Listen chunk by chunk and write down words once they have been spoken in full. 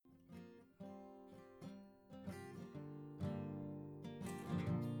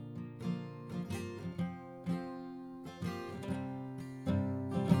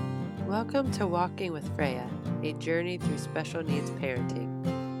Welcome to Walking with Freya, a journey through special needs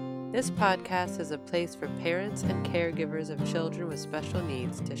parenting. This podcast is a place for parents and caregivers of children with special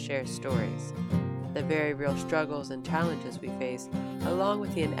needs to share stories, the very real struggles and challenges we face, along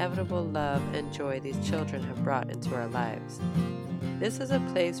with the inevitable love and joy these children have brought into our lives. This is a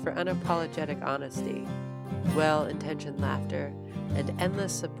place for unapologetic honesty, well-intentioned laughter, and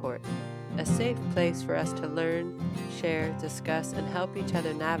endless support. A safe place for us to learn, share, discuss, and help each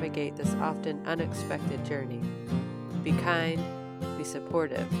other navigate this often unexpected journey. Be kind, be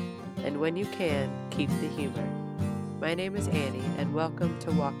supportive, and when you can, keep the humor. My name is Annie, and welcome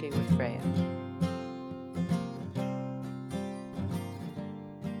to Walking with Freya.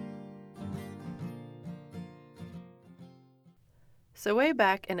 So way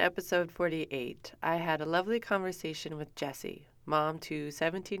back in episode 48, I had a lovely conversation with Jessie, mom to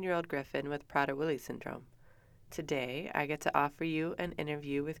 17-year-old Griffin with Prader-Willi syndrome. Today, I get to offer you an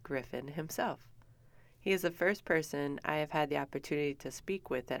interview with Griffin himself. He is the first person I have had the opportunity to speak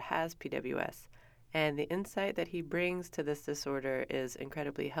with that has PWS, and the insight that he brings to this disorder is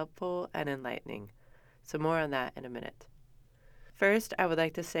incredibly helpful and enlightening. So more on that in a minute. First, I would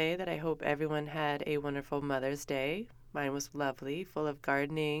like to say that I hope everyone had a wonderful Mother's Day. Mine was lovely, full of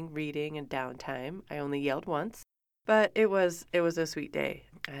gardening, reading, and downtime. I only yelled once, but it was a sweet day.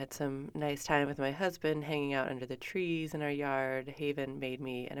 I had some nice time with my husband, hanging out under the trees in our yard. Haven made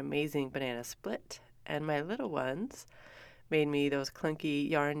me an amazing banana split, and my little ones made me those clunky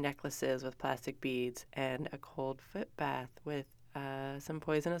yarn necklaces with plastic beads and a cold foot bath with some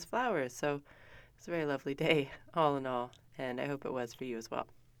poisonous flowers. So it's a very lovely day, all in all, and I hope it was for you as well.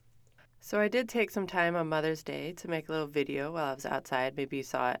 So I did take some time on Mother's Day to make a little video while I was outside. Maybe you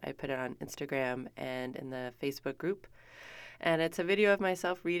saw it. I put it on Instagram and in the Facebook group. And it's a video of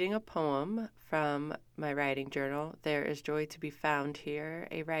myself reading a poem from my writing journal, There is Joy to be Found Here,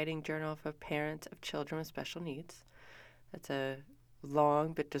 a writing journal for parents of children with special needs. That's a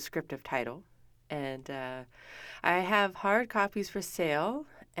long but descriptive title. And I have hard copies for sale,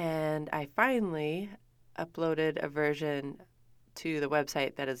 and I finally uploaded a version to the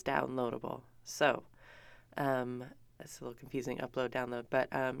website that is downloadable. So it's a little confusing, upload, download. But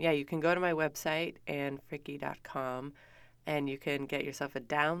you can go to my website, annfricke.com, and you can get yourself a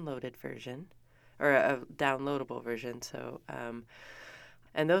downloaded version or a downloadable version. So,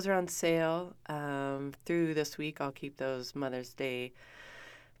 and those are on sale through this week. I'll keep those Mother's Day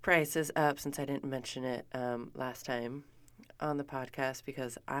prices up since I didn't mention it last time on the podcast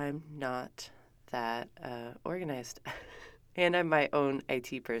because I'm not that organized. And I'm my own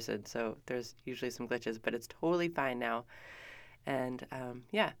IT person, so there's usually some glitches, but it's totally fine now. And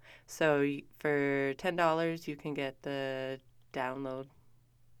so for $10, you can get the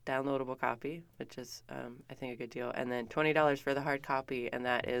downloadable copy, which is I think a good deal, and then $20 for the hard copy, and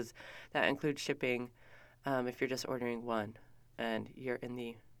that includes shipping if you're just ordering one and you're in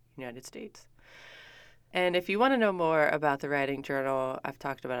the United States. And if you want to know more about the writing journal, I've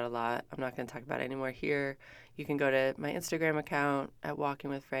talked about it a lot. I'm not going to talk about it anymore here. You can go to my Instagram account at Walking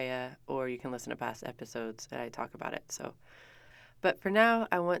with Freya, or you can listen to past episodes that I talk about it. But for now,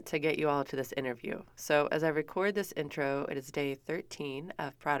 I want to get you all to this interview. So as I record this intro, it is day 13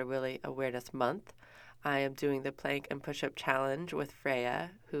 of Prader-Willi Awareness Month. I am doing the plank and push-up challenge with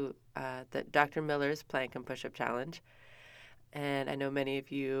Freya, the Dr. Miller's plank and push-up challenge. And I know many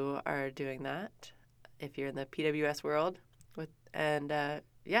of you are doing that if you're in the PWS world.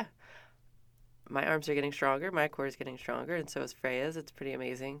 My arms are getting stronger, my core is getting stronger, and so is Freya's. It's pretty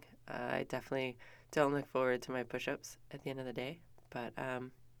amazing. I definitely don't look forward to my push-ups at the end of the day. But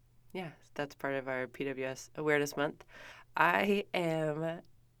that's part of our PWS Awareness Month. I am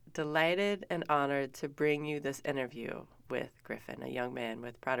delighted and honored to bring you this interview with Griffin, a young man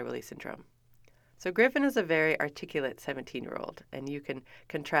with Prader-Willi syndrome. So Griffin is a very articulate 17-year-old, and you can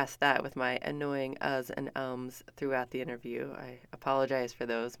contrast that with my annoying uhs and ums throughout the interview. I apologize for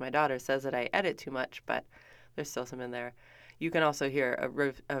those. My daughter says that I edit too much, but there's still some in there. You can also hear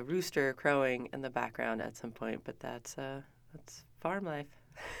a rooster crowing in the background at some point, but that's farm life.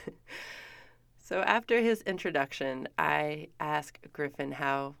 So after his introduction, I ask Griffin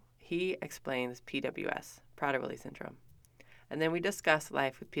how he explains PWS, Prader-Willi syndrome. And then we discuss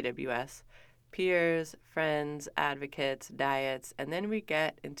life with PWS, peers, friends, advocates, diets, and then we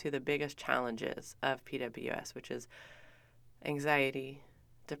get into the biggest challenges of PWS, which is anxiety,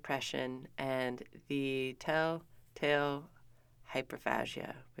 depression, and the telltale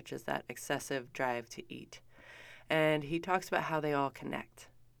hyperphagia, which is that excessive drive to eat. And he talks about how they all connect.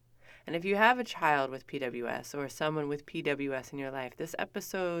 And if you have a child with PWS or someone with PWS in your life, this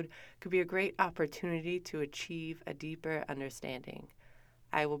episode could be a great opportunity to achieve a deeper understanding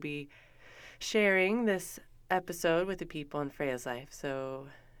I will be sharing this episode with the people in Freya's life. So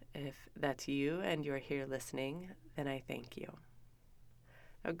if that's you and you're here listening, then I thank you.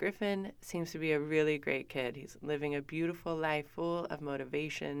 Now, Griffin seems to be a really great kid. He's living a beautiful life full of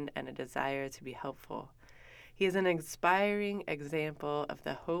motivation and a desire to be helpful. He is an inspiring example of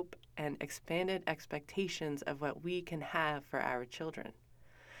the hope and expanded expectations of what we can have for our children.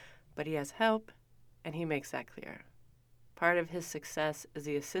 But he has help, and he makes that clear. Part of his success is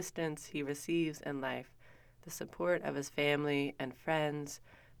the assistance he receives in life, the support of his family and friends,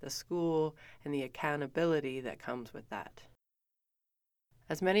 the school, and the accountability that comes with that.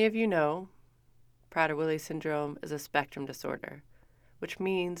 As many of you know, Prader-Willi syndrome is a spectrum disorder, which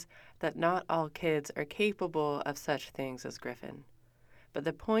means that not all kids are capable of such things as Griffin. But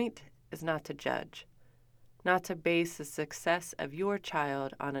the point is not to judge, not to base the success of your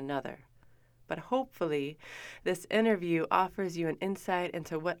child on another. But hopefully, this interview offers you an insight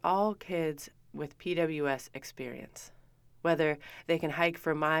into what all kids with PWS experience. Whether they can hike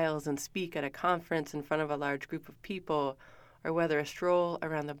for miles and speak at a conference in front of a large group of people, or whether a stroll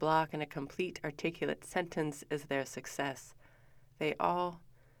around the block in a complete articulate sentence is their success, they all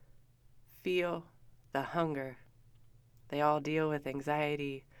feel the hunger. They all deal with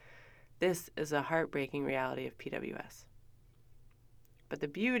anxiety. This is a heartbreaking reality of PWS. But the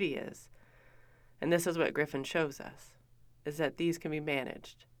beauty is, and this is what Griffin shows us, is that these can be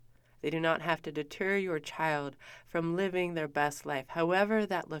managed. They do not have to deter your child from living their best life, however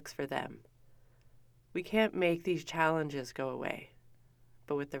that looks for them. We can't make these challenges go away,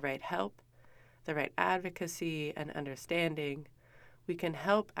 but with the right help, the right advocacy and understanding, we can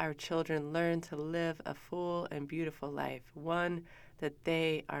help our children learn to live a full and beautiful life, one that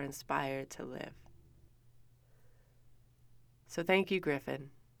they are inspired to live. So thank you, Griffin.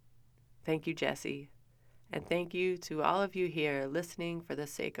 Thank you, Jesse. And thank you to all of you here listening for the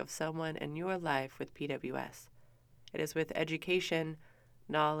sake of someone in your life with PWS. It is with education,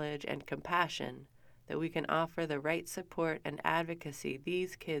 knowledge, and compassion that we can offer the right support and advocacy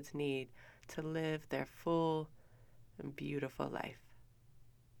these kids need to live their full and beautiful life.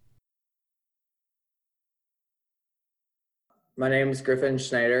 My name is Griffin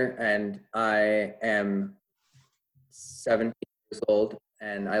Schneider, and I am 17 years old,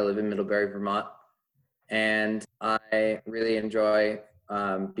 and I live in Middlebury, Vermont. And I really enjoy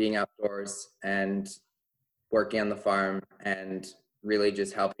being outdoors and working on the farm and really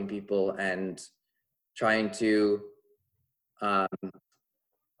just helping people and trying to um,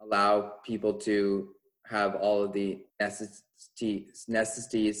 allow people to have all of the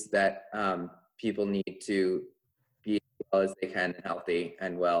necessities that people need to be as well as they can and healthy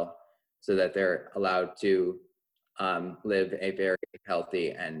and well, so that they're allowed to live a very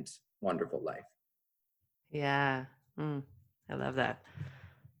healthy and wonderful life. Yeah, I love that.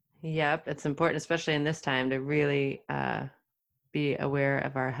 Yep, it's important, especially in this time, to really be aware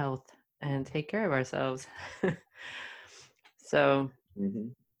of our health and take care of ourselves. So,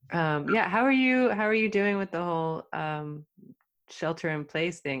 yeah, how are you doing with the whole shelter in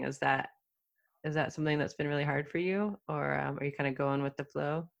place thing? Is that something that's been really hard for you, or are you kind of going with the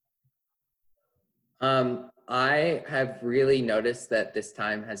flow? I have really noticed that this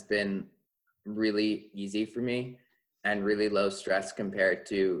time has been really easy for me and really low stress compared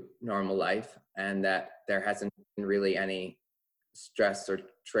to normal life, and that there hasn't been really any stress or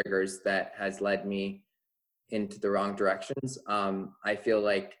triggers that has led me into the wrong directions. I feel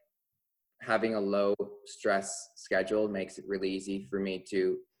like having a low stress schedule makes it really easy for me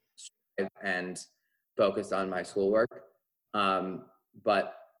to strive and focus on my schoolwork.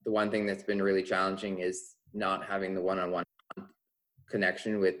 But the one thing that's been really challenging is not having the one-on-one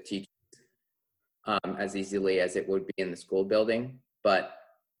connection with teachers as easily as it would be in the school building. But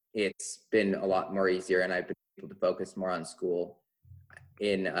it's been a lot more easier, and I've been able to focus more on school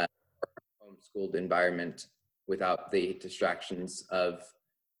in a homeschooled environment without the distractions of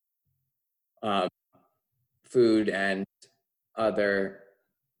food and other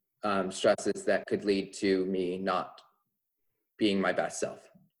stresses that could lead to me not being my best self.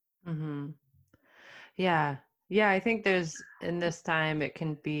 Mm-hmm. Yeah. Yeah, I think there's in this time it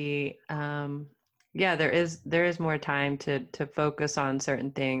can be yeah, there is more time to focus on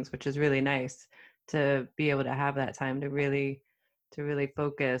certain things, which is really nice to be able to have that time to really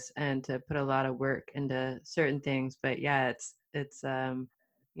focus and to put a lot of work into certain things. But yeah, it's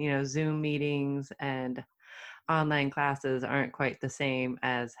Zoom meetings and online classes aren't quite the same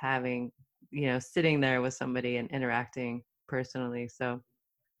as having, sitting there with somebody and interacting personally. So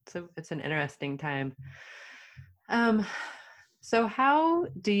it's an interesting time. Um, so how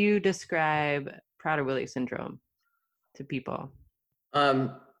do you describe Prader-Willi syndrome to people?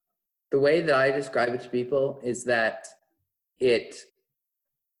 Um, the way that I describe it to people is that it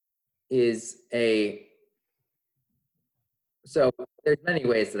is a so there's many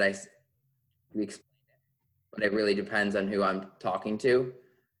ways that explain it, but it really depends on who I'm talking to.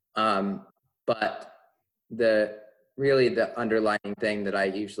 But the really the underlying thing that I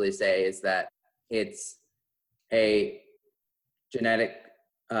usually say is that it's a genetic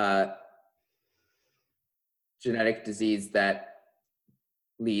uh, genetic disease that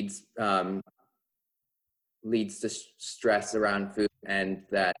leads leads to stress around food, and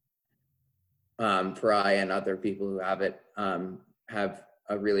that for I and other people who have it have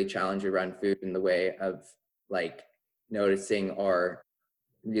a really challenge around food in the way of like noticing or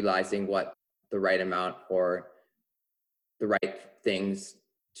realizing what the right amount or the right things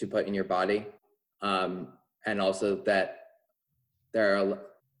to put in your body, and also that there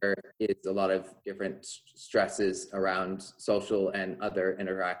is a lot of different stresses around social and other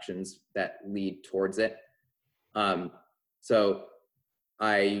interactions that lead towards it. So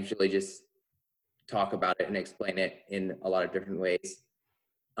I usually just talk about it and explain it in a lot of different ways.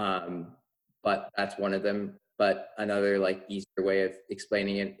 But that's one of them. But another like easier way of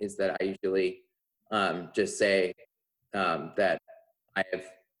explaining it is that I usually just say that I have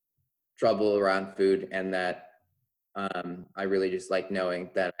trouble around food, and that I really just like knowing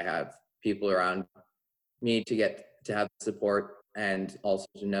that I have people around me to get to have support, and also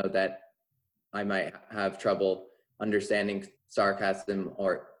to know that I might have trouble understanding sarcasm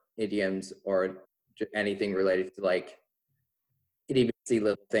or idioms or anything related to like itty bitty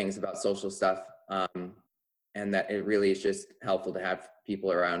little things about social stuff. And that it really is just helpful to have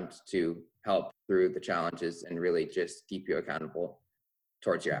people around to help through the challenges and really just keep you accountable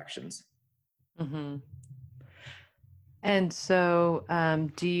towards your actions. Mm-hmm. And so,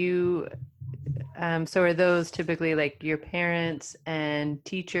 do you, so are those typically like your parents and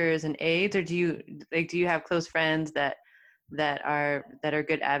teachers and aides, or do you have close friends that are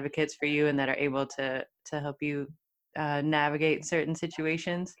good advocates for you and that are able to help you navigate certain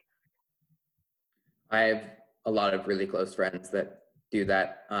situations? I have a lot of really close friends that do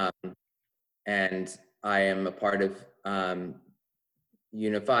that. And I am a part of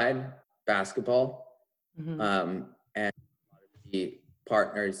Unified Basketball, Mm-hmm. and a lot of the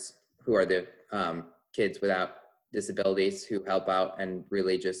partners who are the kids without disabilities who help out and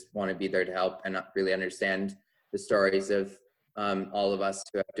really just want to be there to help and not really understand the stories of all of us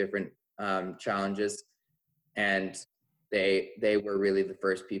who have different challenges. And they were really the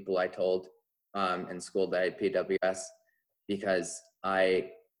first people I told in school that I had PWS, because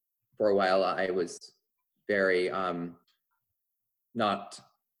I for a while I was very not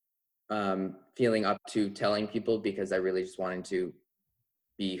feeling up to telling people, because I really just wanted to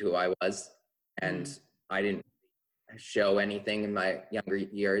be who I was, and Mm-hmm. I didn't show anything in my younger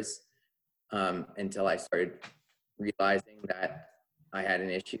years until I started realizing that I had an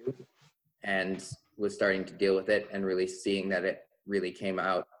issue and was starting to deal with it, and really seeing that it really came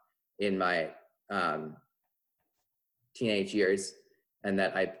out in my um, teenage years, and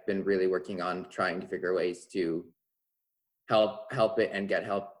that I've been really working on trying to figure ways to help it and get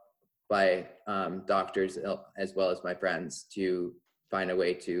help by doctors as well as my friends to find a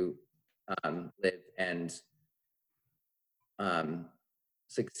way to live and um,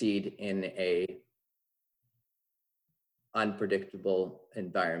 succeed in a unpredictable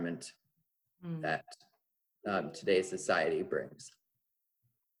environment that today's society brings.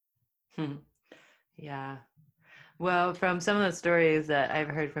 Mm-hmm. Yeah. Well, from some of the stories that I've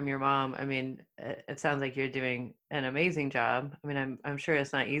heard from your mom, I mean, it sounds like you're doing an amazing job. I mean, I'm sure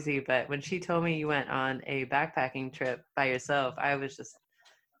it's not easy, but when she told me you went on a backpacking trip by yourself, I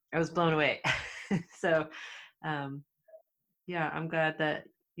was blown away. So, um, yeah, I'm glad that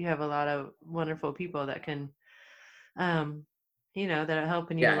you have a lot of wonderful people that can, um, that are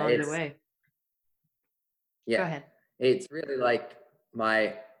helping you Yeah, along the way. Go yeah, ahead. it's really like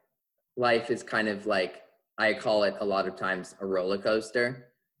my life is kind of like, I call it a lot of times a roller coaster.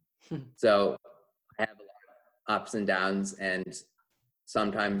 So I have a lot of ups and downs, and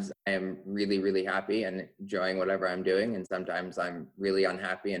sometimes I am really, really happy and enjoying whatever I'm doing, and sometimes I'm really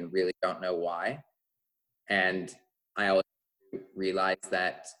unhappy and really don't know why. And I always realize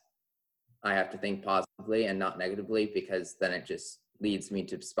that I have to think positively and not negatively, because then it just leads me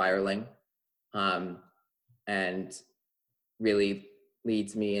to spiraling, um, and really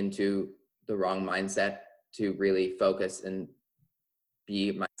leads me into the wrong mindset to really focus and be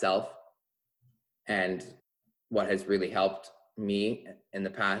myself. And what has really helped me in the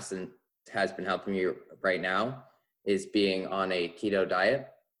past and has been helping me right now is being on a keto diet,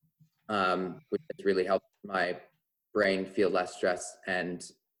 which has really helped my brain feel less stress and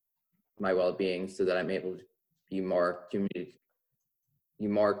my well-being, so that I'm able to be more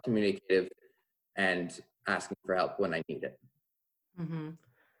communicative and asking for help when I need it. Mm-hmm.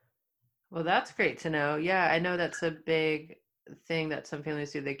 Well, that's great to know. Yeah, I know that's a big thing that some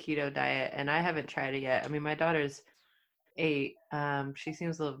families do, the keto diet, and I haven't tried it yet. I mean, my daughter's 8. She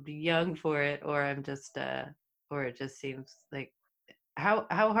seems a little young for it, or I'm just or it just seems like how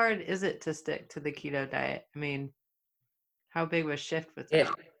hard is it to stick to the keto diet? I mean, how big of a shift was It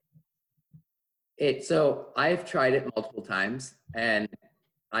that? so I've tried it multiple times, and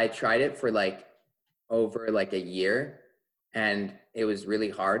I tried it for like over like a year, and it was really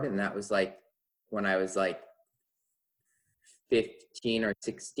hard. And that was like when I was like 15 or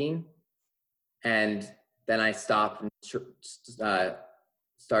 16. And then I stopped and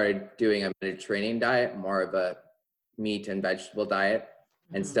started doing a Mediterranean diet, more of a meat and vegetable diet,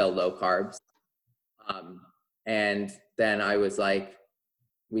 and Mm-hmm. still low carbs. And then I was like,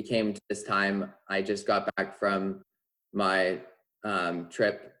 we came to this time, I just got back from my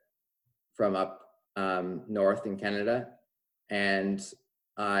trip from up north in Canada. And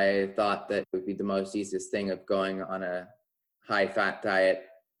I thought that it would be the most easiest thing of going on a high fat diet,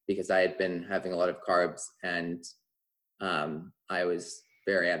 because I had been having a lot of carbs, and I was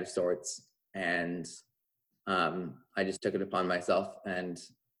very out of sorts. And I just took it upon myself, and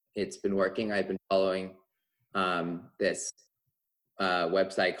it's been working. I've been following this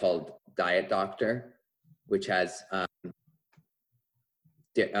website called Diet Doctor, which has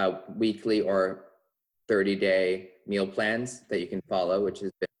weekly or 30-day meal plans that you can follow, which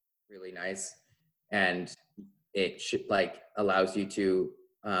has been really nice. And it like allows you to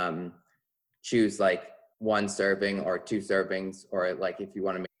choose like 1 serving or 2 servings, or like if you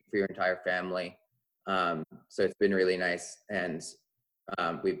want to make it for your entire family. So it's been really nice. And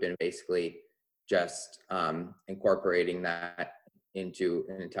we've been basically just incorporating that into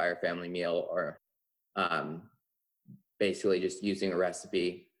an entire family meal, or basically just using a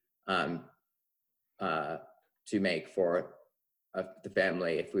recipe um, to make for the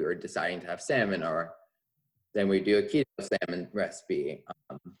family. If we were deciding to have salmon, or then we do a keto salmon recipe.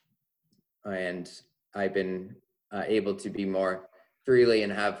 And I've been able to be more freely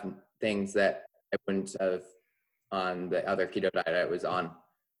and have things that I wouldn't have on the other keto diet I was on.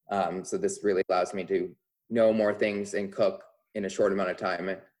 So this really allows me to know more things and cook in a short amount of time,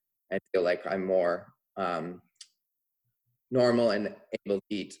 and feel like I'm more normal and able to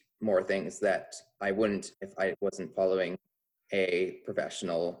eat more things that I wouldn't if I wasn't following a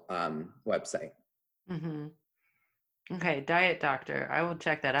professional website. Mm-hmm. Okay, Diet Doctor. I will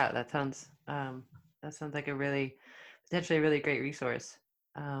check that out. That sounds like a really potentially a really great resource.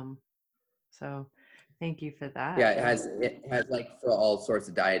 Um, so thank you for Yeah, that. it has like for all sorts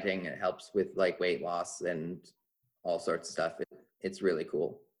of dieting. It helps with like weight loss and all sorts of stuff. It's really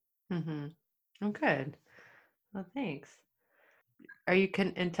cool. Mm-hmm. Oh, good. Well, thanks. Are you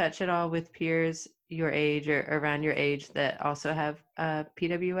in touch at all with peers your age or around your age that also have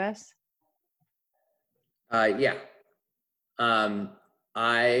PWS? Yeah. Um,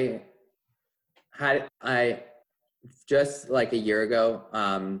 I I just like a year ago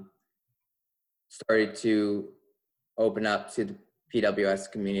started to open up to the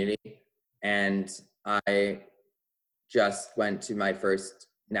PWS community, and I just went to my first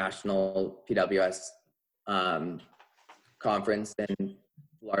national PWS um, conference in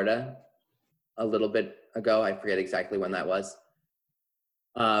Florida a little bit ago. I forget exactly when that was.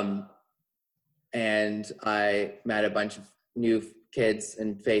 Um, and I met a bunch of new kids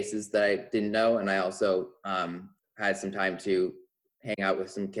and faces that I didn't know. And I also had some time to hang out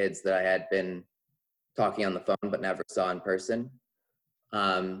with some kids that I had been talking on the phone but never saw in person.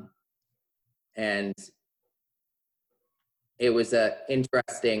 Um, and it was a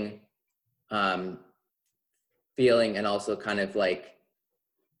interesting um, feeling, and also kind of like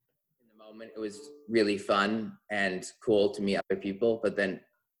in the moment it was really fun and cool to meet other people, but then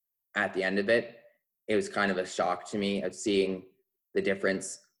at the end of it, it was kind of a shock to me of seeing the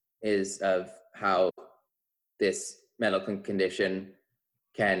difference is of how this medical condition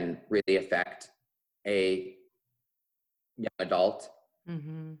can really affect a young adult,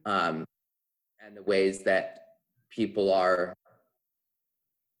 Mm-hmm. um, and the ways that people are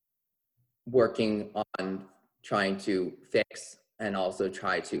working on trying to fix and also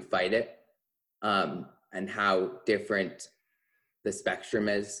try to fight it, and how different the spectrum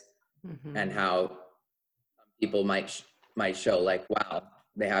is, and Mm-hmm. how people might show like, wow,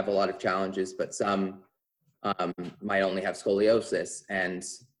 they have a lot of challenges, but some might only have scoliosis and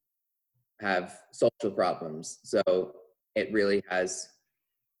have social problems. So it really has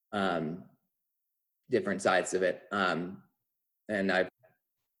um, different sides of it. And I've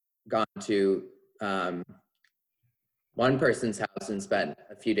gone to one person's house and spent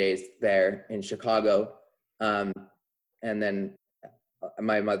a few days there in Chicago. And then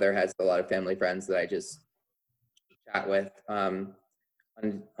my mother has a lot of family friends that I just chat with on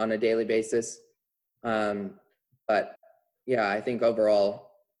a daily basis. But yeah, I think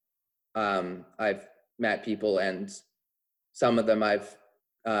overall, I've met people, and some of them I've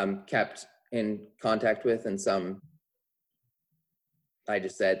kept in contact with, and some I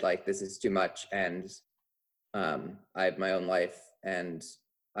just said, like, this is too much, and I have my own life, and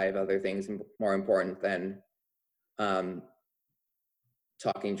I have other things more important than um,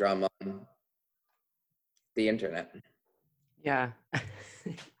 talking drum on the internet. Yeah.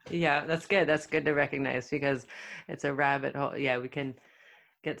 Yeah, that's good. That's good to recognize because it's a rabbit hole. Yeah, we can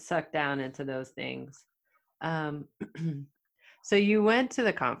get sucked down into those things. Um, so you went to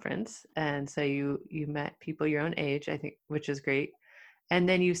the conference, and so you met people your own age, I think, which is great. And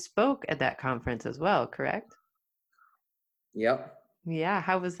then you spoke at that conference as well, correct? Yep. Yeah,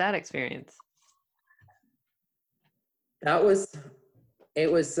 how was that experience? That was, it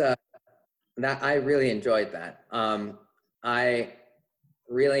was, that I really enjoyed that. I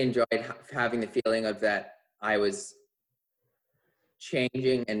really enjoyed having the feeling of that I was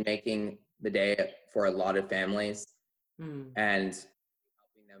changing and making the day for a lot of families, Mm, and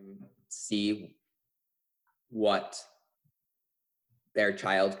helping them see what their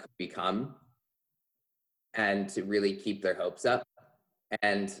child could become, and to really keep their hopes up.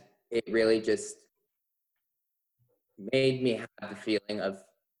 And it really just made me have the feeling of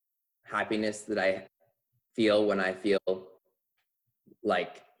happiness that I feel when I feel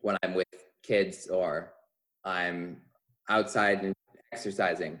like when I'm with kids, or I'm outside and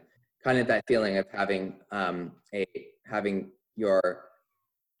exercising. Kind of that feeling of having having your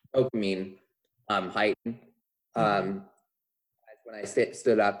dopamine heightened. mm-hmm. When I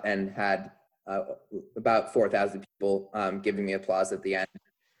stood up and had about 4,000 people giving me applause at the end,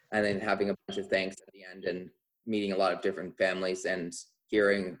 and then having a bunch of thanks at the end, and meeting a lot of different families and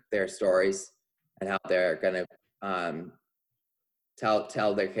hearing their stories, and how they're going to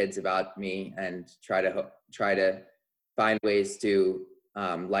tell their kids about me, and try to find ways to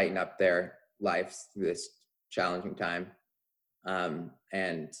lighten up their lives through this challenging time,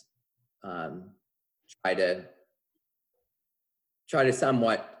 and um, try to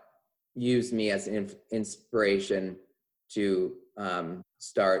somewhat use me as an inspiration to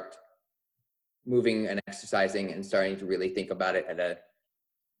start moving and exercising, and starting to really think about it at a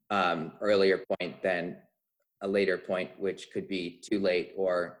earlier point than a later point, which could be too late,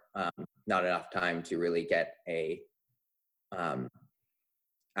 or not enough time to really get a um,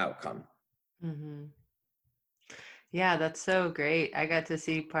 outcome. Mm-hmm. Yeah, that's so great. I got to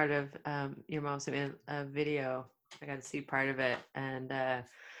see part of your mom sent me a video. I got to see part of it, and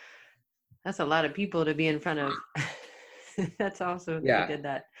that's a lot of people to be in front of. That's awesome that you Yeah, did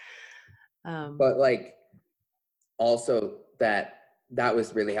that. Um, but like also that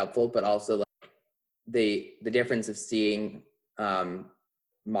was really helpful, but also like the difference of seeing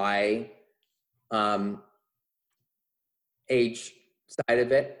my um, age side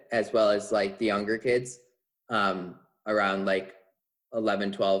of it, as well as like the younger kids around like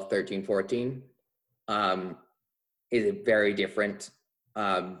 11, 12, 13, 14, is a very different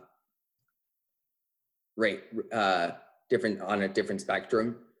um, rate, different on a different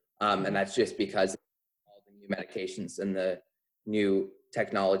spectrum. And that's just because of all the new medications and the new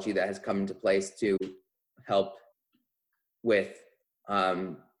technology that has come into place to help with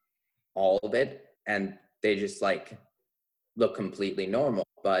all of it. And they just like look completely normal.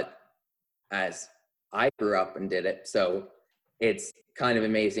 But as I grew up and did it, so it's kind of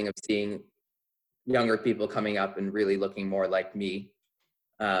amazing of seeing younger people coming up and really looking more like me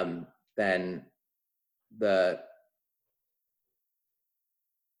than the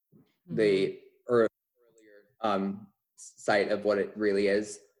mhm. earlier sight of what it really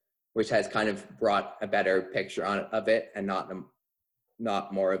is, which has kind of brought a better picture of it, and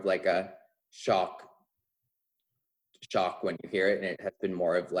not more of like a shock when you hear it. And it has been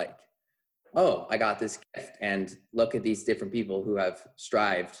more of like, oh, I got this gift, and look at these different people who have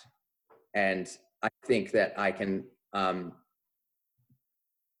strived, and I think that I can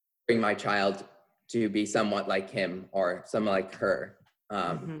bring my child to be somewhat like him, or someone like her.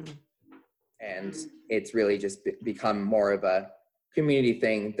 Mhm. And it's really just become more of a community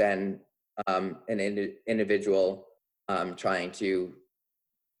thing than an individual trying to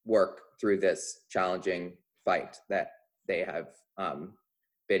work through this challenging fight that they have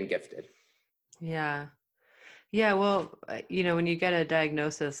been gifted. Yeah. Yeah, well, when you get a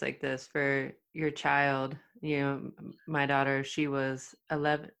diagnosis like this for your child, my daughter, she was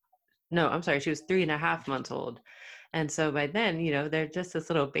 11. No, I'm sorry, she was 3.5 months old. And so by then, they're just this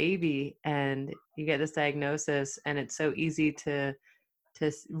little baby, and you get this diagnosis, and it's so easy to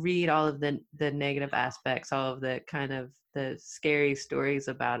read all of the negative aspects, all of the kind of the scary stories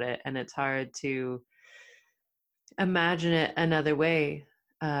about it, and it's hard to imagine it another way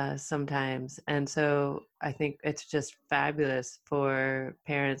sometimes. And so I think it's just fabulous for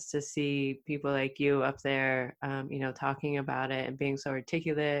parents to see people like you up there, talking about it and being so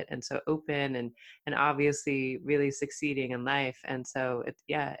articulate and so open, and obviously really succeeding in life. And so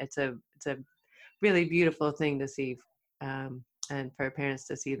it's a really beautiful thing to see, and for parents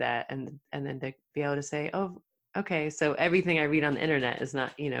to see that, and then to be able to say, oh, okay, so everything I read on the internet is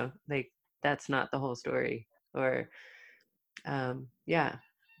not, like, that's not the whole story. Or yeah,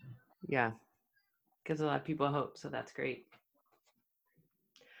 yeah, gives a lot of people hope, so that's great.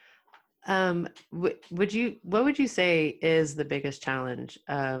 What would you say is the biggest challenge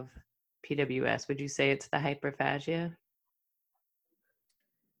of PWS? Would you say it's the hyperphagia?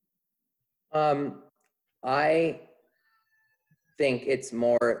 Um, I think it's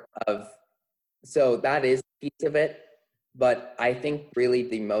more of, so that is a piece of it, but I think really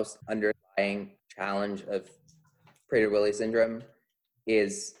the most underlying challenge of Prader-Willi syndrome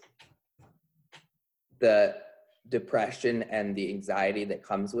is the depression and the anxiety that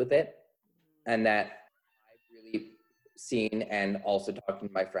comes with it. And that I've really seen, and also talking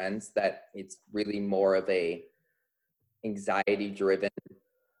to my friends, that it's really more of a anxiety driven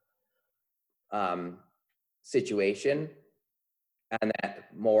situation, and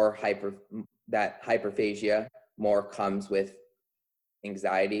that hyperphagia more comes with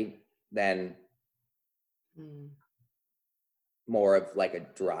anxiety than Mm. more of like a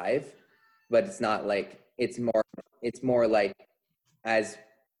drive. But it's not like, it's more like, as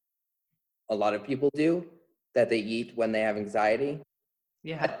a lot of people do, that they eat when they have anxiety,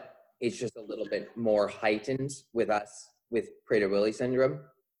 Yeah. but it's just a little bit more heightened with us with Prader-Willi syndrome.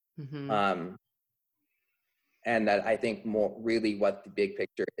 Mm-hmm. Um, and that I think more really what the big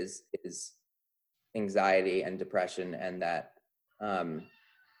picture is anxiety and depression, and that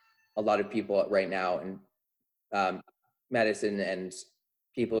a lot of people right now in medicine and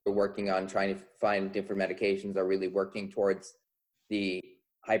people who are working on trying to find different medications are really working towards the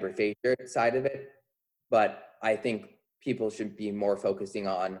hyperphagia side of it. But I think people should be more focusing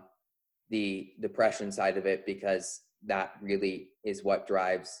on the depression side of it, because that really is what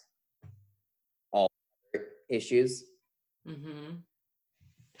drives all issues. Mm-hmm.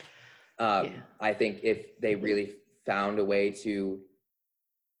 Yeah. I think if they really found a way to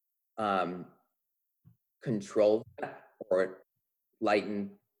um, control that, or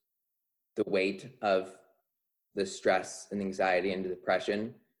lighten the weight of the stress and anxiety and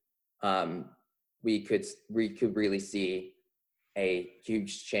depression, um, we could really see a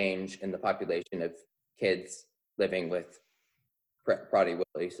huge change in the population of kids living with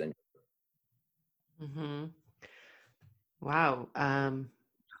Prader-Willi syndrome. Mm-hmm. Wow.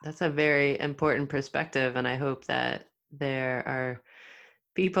 That's a very important perspective, and I hope that there are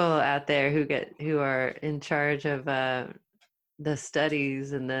people out there who are in charge of the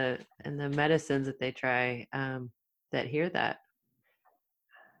studies and the medicines that they try, that hear that.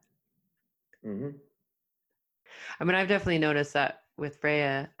 Mm-hmm. I mean, I've definitely noticed that with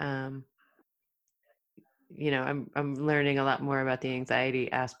Freya. I'm learning a lot more about the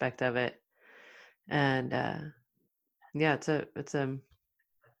anxiety aspect of it, and yeah, it's a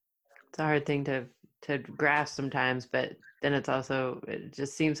hard thing to grasp sometimes, but then it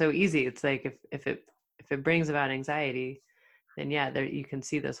just seems so easy. It's like if it brings about anxiety, then yeah, there you can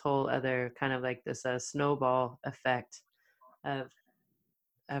see this whole other kind of like this snowball effect of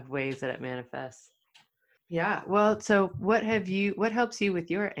ways that it manifests. Yeah. Well, so what helps you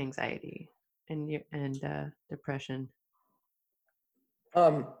with your anxiety and depression?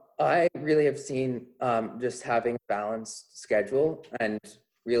 Um, I really have seen just having a balanced schedule and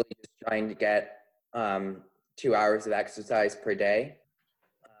really just trying to get 2 hours of exercise per day,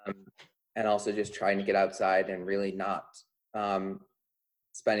 um, and also just trying to get outside and really not um,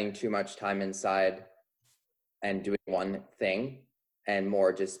 spending too much time inside and doing one thing, and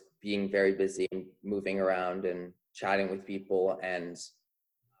more just being very busy and moving around and chatting with people, and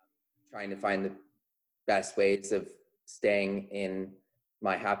trying to find the best ways of staying in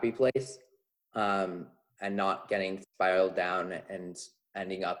my happy place, um, and not getting spiraled down and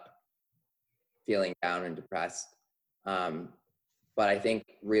ending up feeling down and depressed. Um, but I think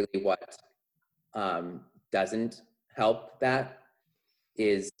really what doesn't help that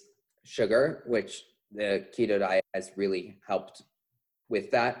is sugar, which the keto diet has really helped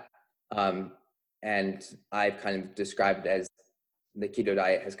with that. And I've kind of described it as the keto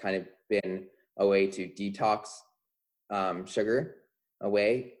diet has kind of been a way to detox sugar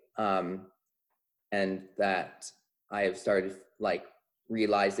away. And that I have started like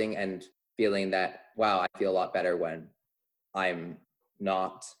realizing and feeling that, wow, I feel a lot better when I'm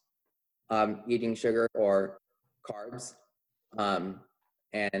not eating sugar or carbs.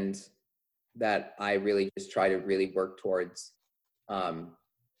 And that I really just try to really work towards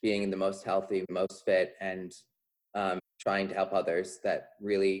being the most healthy, most fit, and trying to help others that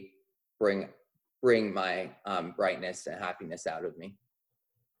really bring my brightness and happiness out of me.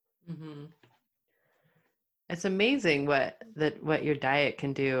 Mm-hmm. It's amazing what your diet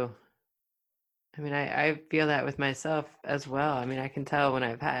can do. I mean, I feel that with myself as well. I mean, I can tell when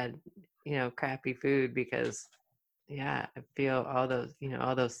I've had, crappy food because, yeah, I feel all those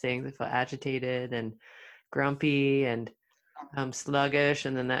things. I feel agitated and grumpy and sluggish,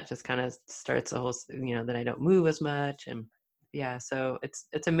 and then that just kind of starts a whole, then I don't move as much, and yeah, so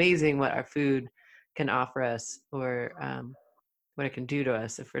it's amazing what our food can offer us, or what it can do to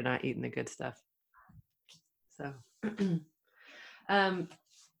us if we're not eating the good stuff. So, um,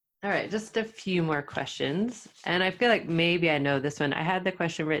 all right, just a few more questions, and I feel like maybe I know this one. I had the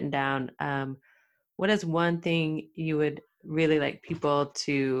question written down. What is one thing you would really like people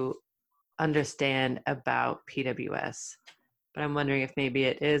to understand about PWS? But I'm wondering if maybe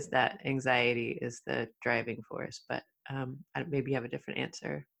it is that anxiety is the driving force, but maybe you have a different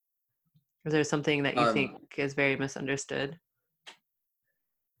answer. Is there something that you think is very misunderstood?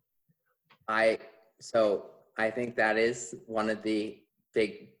 I think that is one of the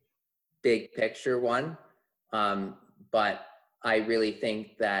big picture one. But I really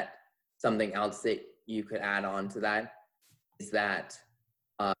think that something else that you could add on to that is that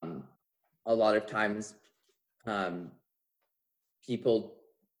a lot of times people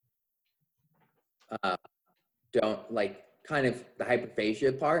don't like kind of the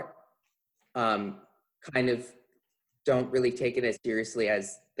hyperphagia part, kind of don't really take it as seriously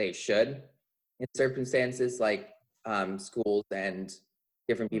as they should in circumstances like schools and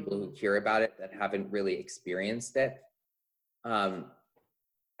different people who hear about it that haven't really experienced it. And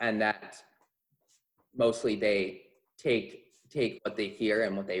that mostly they take what they hear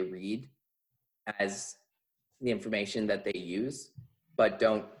and what they read as the information that they use, but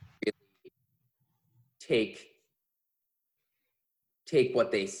don't really take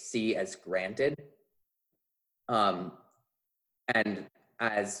what they see as granted. And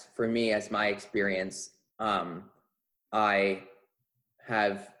as for me, as my experience, I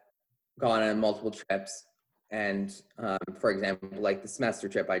have gone on multiple trips, and for example, like the semester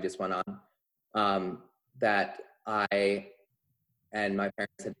trip I just went on, that I and my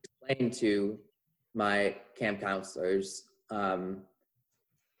parents had explained to my camp counselors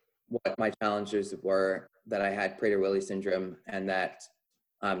what my challenges were, that I had Prader-Willi syndrome, and that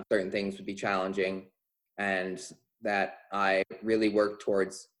certain things would be challenging, and that I really worked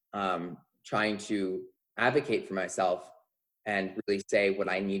towards trying to advocate for myself and really say what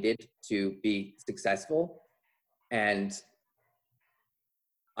I needed to be successful. And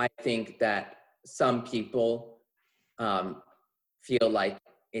I think that some people feel like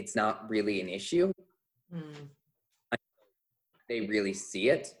it's not really an issue. They really see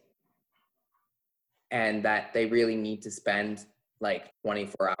it, and that they really need to spend like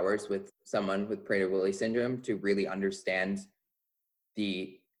 24 hours with someone with Prader-Willi syndrome to really understand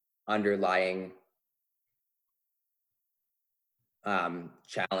the underlying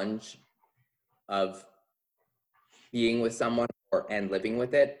challenge of being with someone and living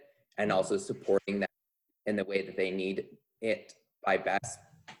with it, and also supporting them in the way that they need it by best,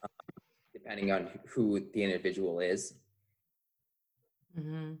 depending on who the individual is.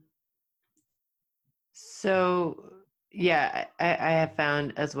 Mm-hmm. So, yeah, I have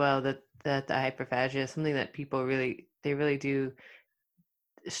found as well that the hyperphagia is something that people really do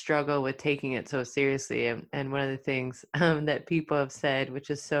struggle with taking it so seriously. And one of the things that people have said, which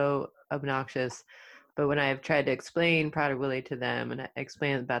is so obnoxious, but when I've tried to explain Prader-Willi to them and I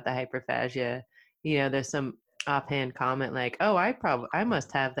explain about the hyperphagia, there's some offhand comment like, "Oh, I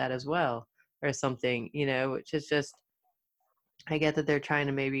must have that as well," or something, which is just, I get that they're trying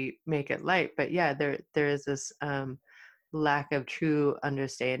to maybe make it light, but yeah, there is this lack of true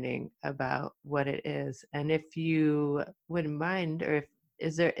understanding about what it is. And if you wouldn't mind, or if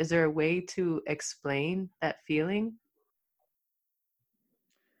is there a way to explain that feeling?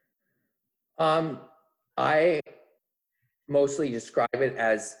 I mostly describe it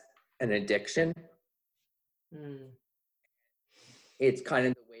as an addiction. Mm. It's kind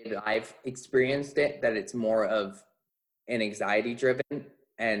of the way that I've experienced it, that it's more of an anxiety driven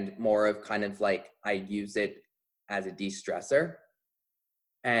and more of kind of like I use it as a de-stressor.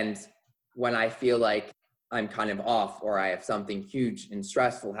 And when I feel like I'm kind of off or I have something huge and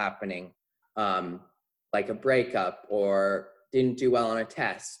stressful happening, like a breakup or didn't do well on a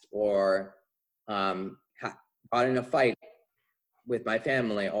test or got in a fight with my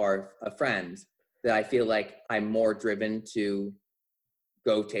family or a friend, that I feel like I'm more driven to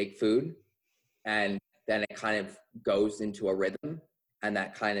go take food. And then it kind of goes into a rhythm, and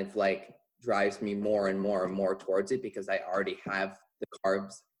that kind of like drives me more and more and more towards it, because I already have the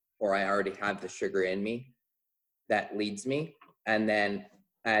carbs or I already have the sugar in me that leads me. And then,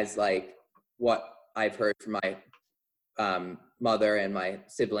 as like what I've heard from my mother and my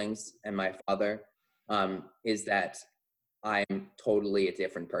siblings and my father, is that I'm totally a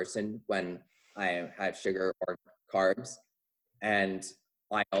different person when I have sugar or carbs. And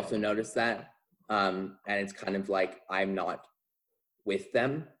I also noticed that. And it's kind of like I'm not with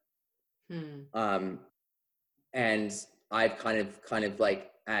them. Um, and I've kind of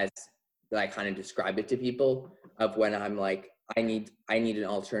like, as that I kind of describe it to people, of when I'm like, I need an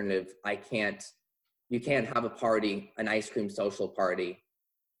alternative. You can't have a party, an ice cream social party,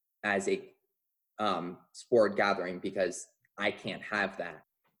 as a sport gathering, because I can't have that,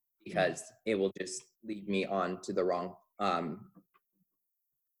 because it will just lead me on to the wrong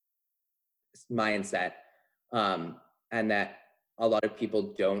mindset. And that a lot of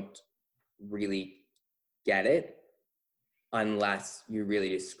people don't really get it unless you really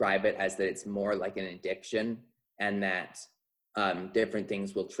describe it as that it's more like an addiction, and that different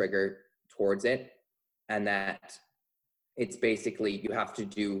things will trigger towards it, and that it's basically you have to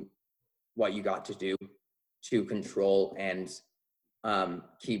do what you got to do to control and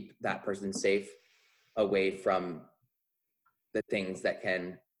keep that person safe away from the things that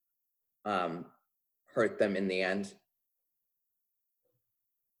can hurt them in the end.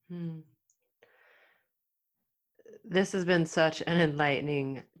 This has been such an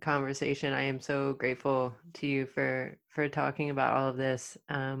enlightening conversation. I am so grateful to you for talking about all of this.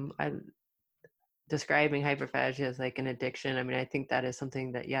 I describing hyperphagia as like an addiction. I mean, I think that is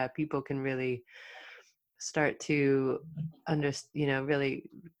something that, yeah, people can really start to really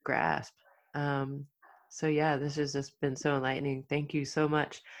grasp. So yeah, this has just been so enlightening. Thank you so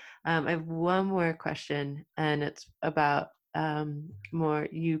much. I have one more question, and it's about more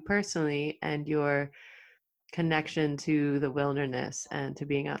you personally and your connection to the wilderness and to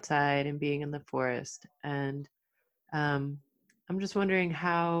being outside and being in the forest. And I'm just wondering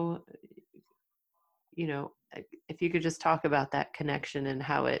how, if you could just talk about that connection and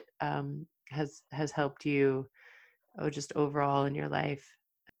how it has helped you, just overall in your life.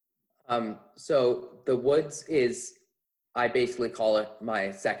 So the woods is, I basically call it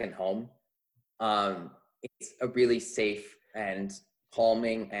my second home. It's a really safe and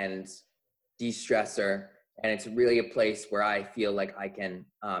calming and de-stressor, and it's really a place where I feel like I can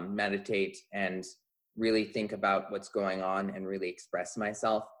meditate and really think about what's going on and really express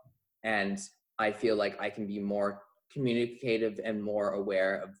myself. And I feel like I can be more communicative and more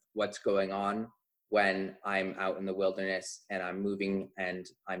aware of what's going on when I'm out in the wilderness and I'm moving and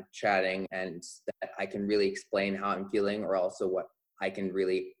I'm chatting, and that I can really explain how I'm feeling, or also what I can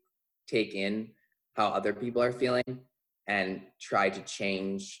really take in how other people are feeling and try to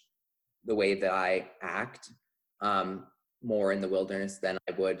change the way that I act more in the wilderness than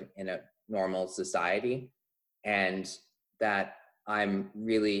I would in a normal society. And that I'm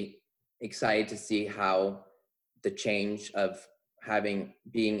really excited to see how the change of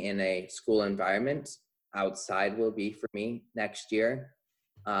being in a school environment outside will be for me next year.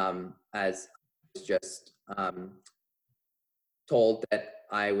 As I was just told that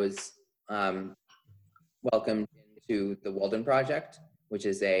I was welcomed into the Walden Project, which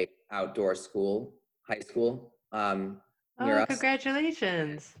is a outdoor high school near us.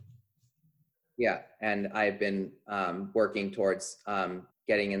 Congratulations. Yeah, and I've been working towards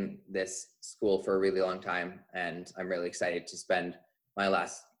getting in this school for a really long time, and I'm really excited to spend my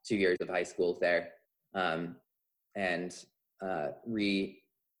last 2 years of high school there, and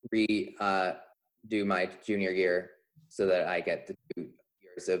do my junior year, so that I get the 2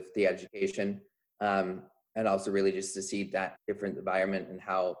 years of the education, and also really just to see that different environment and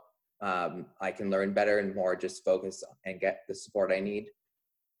how I can learn better and more just focus and get the support I need.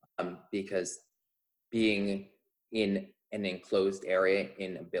 Because being in an enclosed area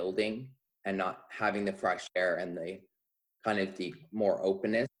in a building and not having the fresh air and the kind of the more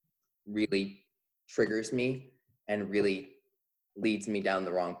openness really triggers me and really leads me down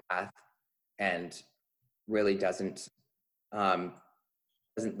the wrong path, and really doesn't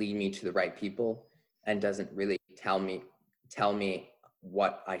doesn't lead me to the right people and doesn't really tell me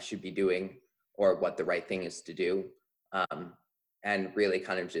what I should be doing or what the right thing is to do, um, and really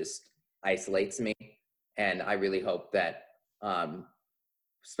kind of just isolates me. And I really hope that um,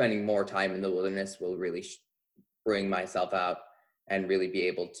 spending more time in the wilderness will really bring myself out and really be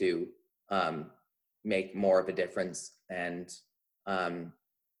able to um, make more of a difference and um,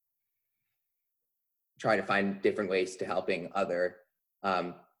 try to find different ways to helping other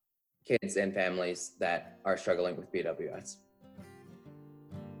um, kids and families that are struggling with BWS.